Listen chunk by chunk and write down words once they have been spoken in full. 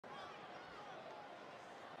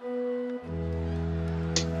The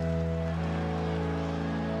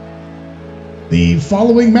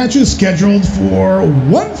following match is scheduled for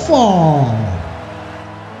one fall.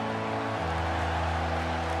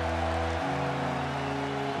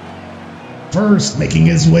 First, making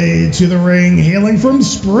his way to the ring, hailing from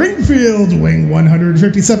Springfield, weighing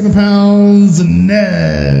 157 pounds,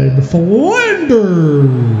 Ned Flanders.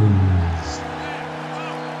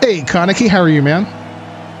 Hey, Kaneki, how are you, man?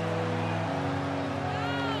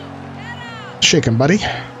 Shaking, buddy.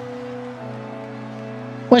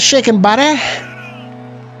 What's shaking, buddy?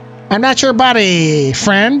 I'm not your buddy,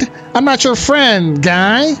 friend. I'm not your friend,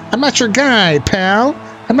 guy. I'm not your guy, pal.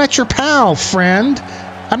 I'm not your pal, friend.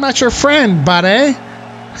 I'm not your friend, buddy.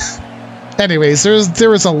 Anyways, there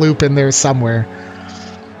was a loop in there somewhere.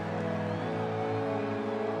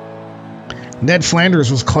 Ned Flanders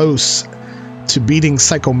was close to beating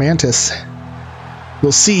Psycho Mantis.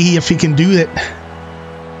 We'll see if he can do it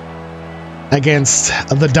against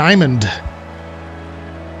the Diamond,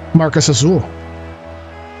 Marcus Azul.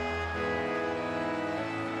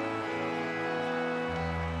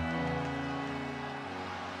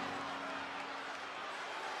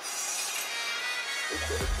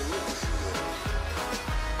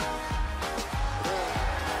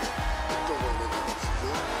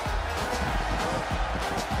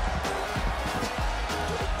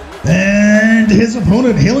 And his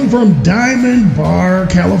opponent, hailing from Diamond Bar,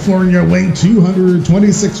 California, weighing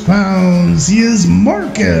 226 pounds, he is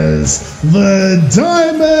Marcus, the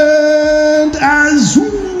Diamond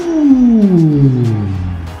Azul.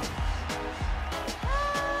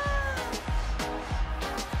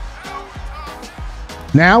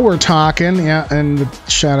 Now we're talking, yeah, and the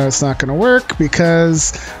shout-out's not going to work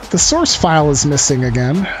because the source file is missing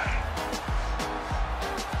again.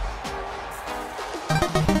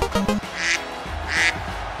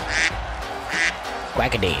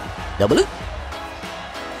 Quackadine. Double.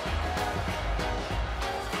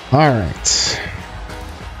 All right.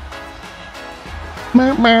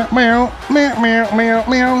 Meow, meow, meow, meow, meow, meow,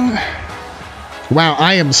 meow. Wow,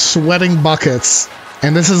 I am sweating buckets.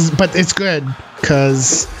 And this is, but it's good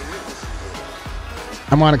because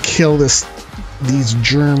I want to kill these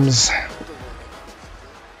germs.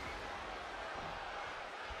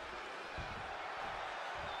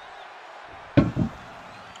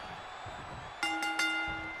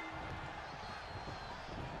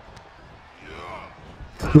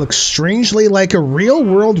 Looks strangely like a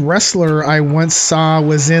real-world wrestler I once saw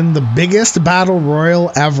was in the biggest battle royal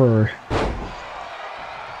ever.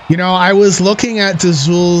 You know, I was looking at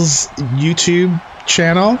Azul's YouTube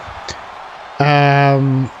channel,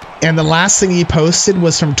 and the last thing he posted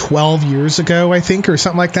was from 12 years ago, I think, or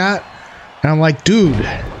something like that. And I'm like, dude,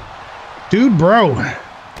 bro.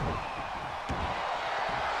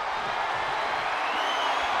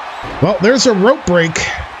 Well, there's a rope break.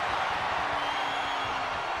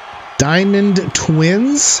 Diamond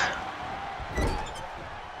Twins?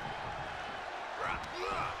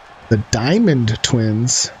 The Diamond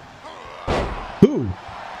Twins? Who?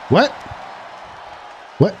 What?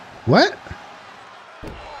 What? What?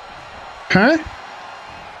 Huh?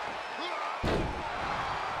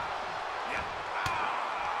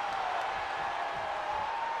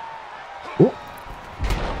 Ooh.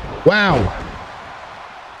 Wow.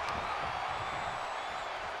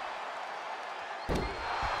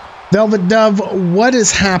 Velvet Dove, what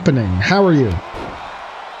is happening? How are you?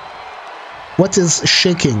 What is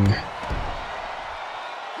shaking?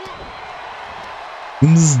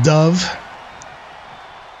 Ms. Dove?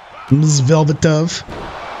 Ms. Velvet Dove?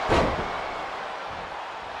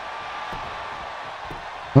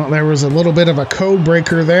 Well, there was a little bit of a code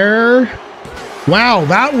breaker there. Wow,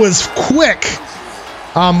 that was quick.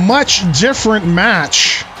 A much different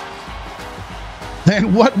match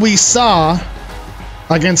than what we saw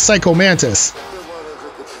against Psycho Mantis.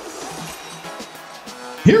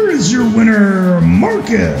 Here is your winner,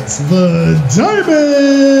 Marcus, the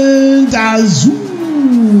Diamond Azul.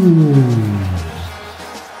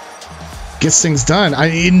 Gets things done.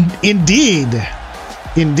 Indeed.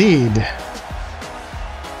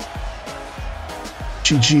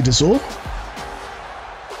 GG Azul.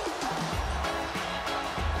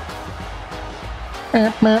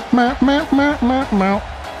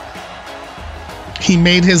 He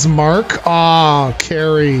made his mark. Ah,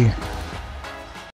 carry.